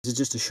This is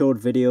just a short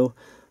video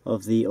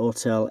of the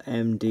Autel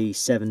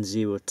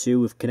MD702.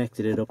 We've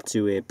connected it up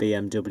to a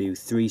BMW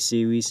 3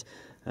 Series.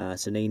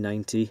 It's an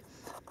E90.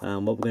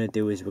 What we're going to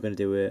do is we're going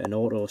to do an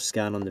auto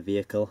scan on the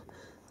vehicle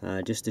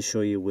just to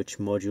show you which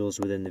modules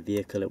within the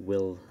vehicle it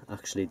will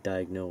actually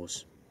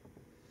diagnose.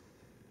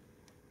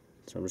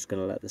 So I'm just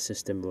going to let the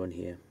system run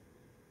here.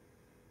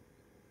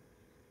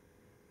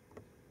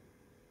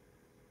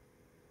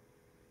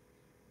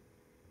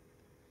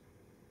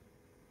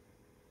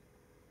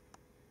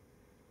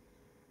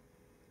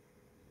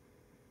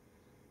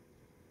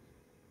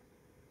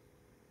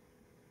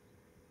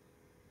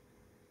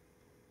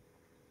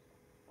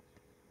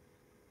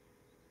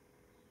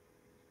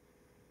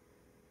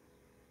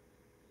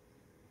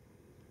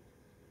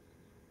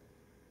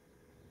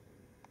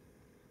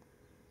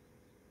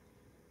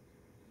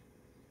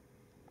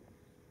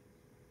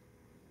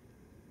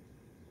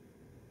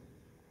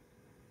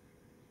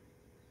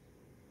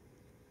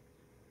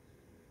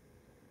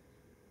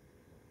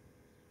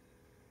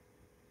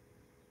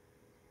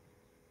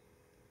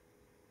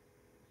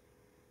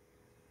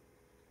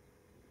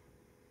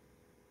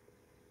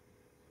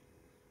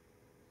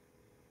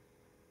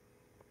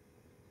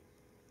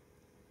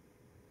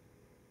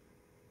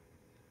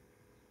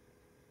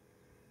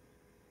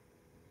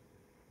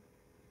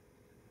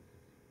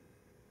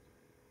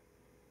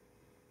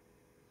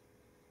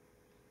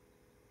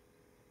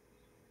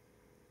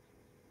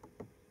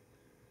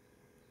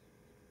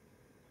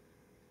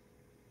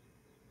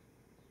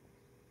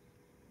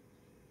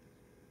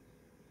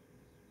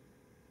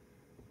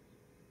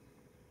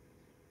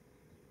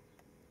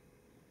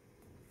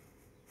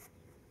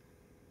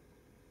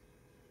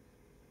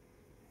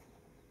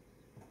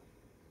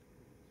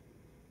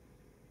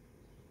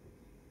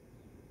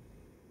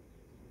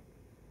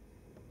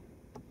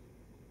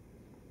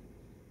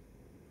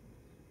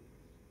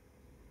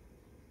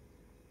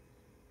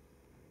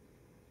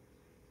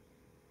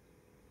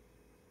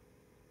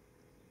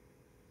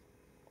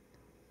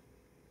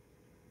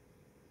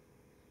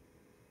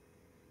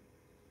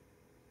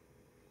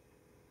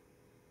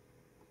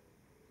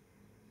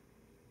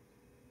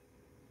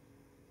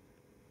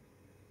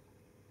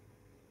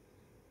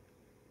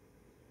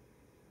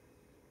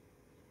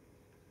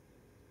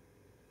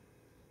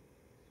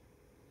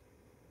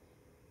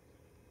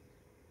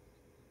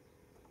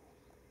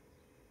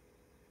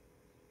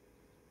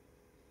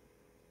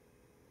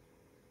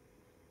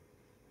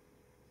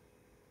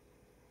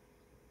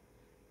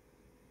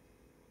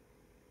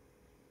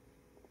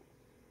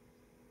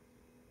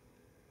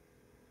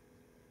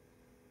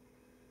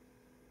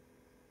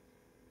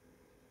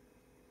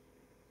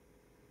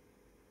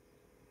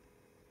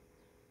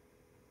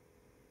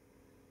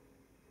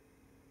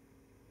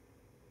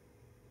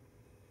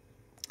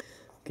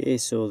 Okay,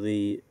 so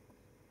the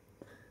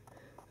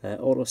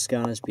auto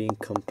scan has been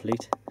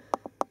complete.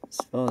 As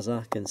far as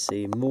I can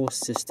see,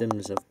 most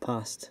systems have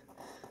passed,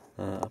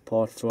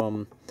 apart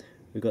from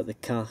we've got the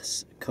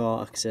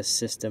car access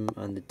system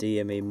and the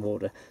DMA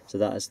motor, so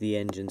that is the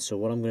engine. So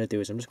what I'm going to do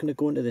is I'm just going to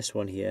go into this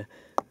one here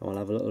and we'll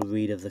have a little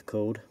read of the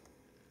code.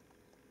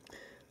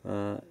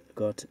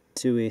 Got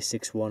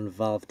 2A61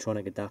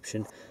 Valvetronic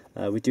adaptation.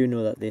 We do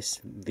know that this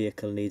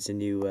vehicle needs a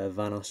new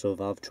Vanos or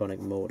Valvetronic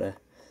motor.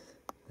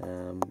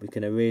 We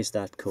can erase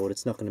that code.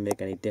 It's not going to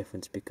make any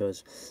difference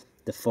because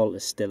the fault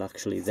is still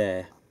actually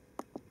there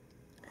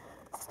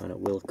and it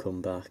will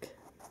come back.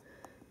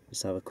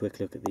 Just have a quick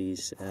look at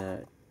these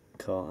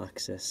car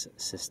access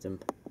system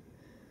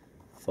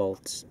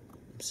faults,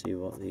 see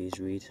what these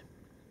read.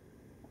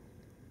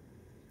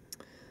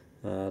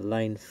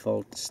 Line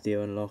fault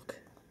steering lock,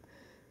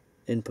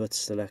 input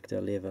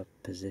selector lever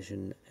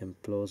position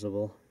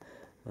implausible,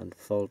 and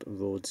fault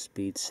road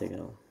speed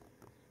signal.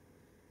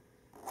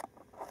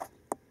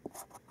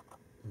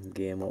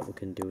 Again, what we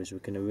can do is we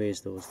can erase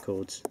those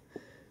codes.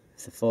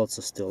 If the faults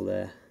are still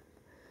there,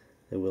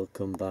 they will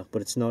come back,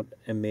 but it's not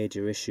a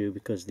major issue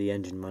because the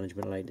engine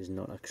management light is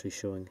not actually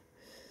showing.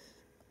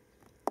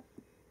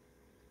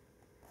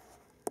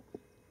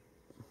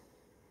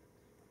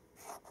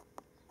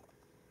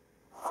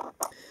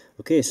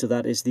 Okay, so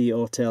that is the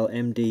Autel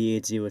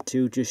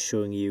MD802, just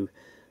showing you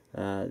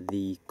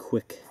the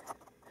quick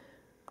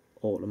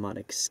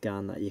automatic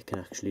scan that you can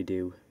actually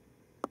do.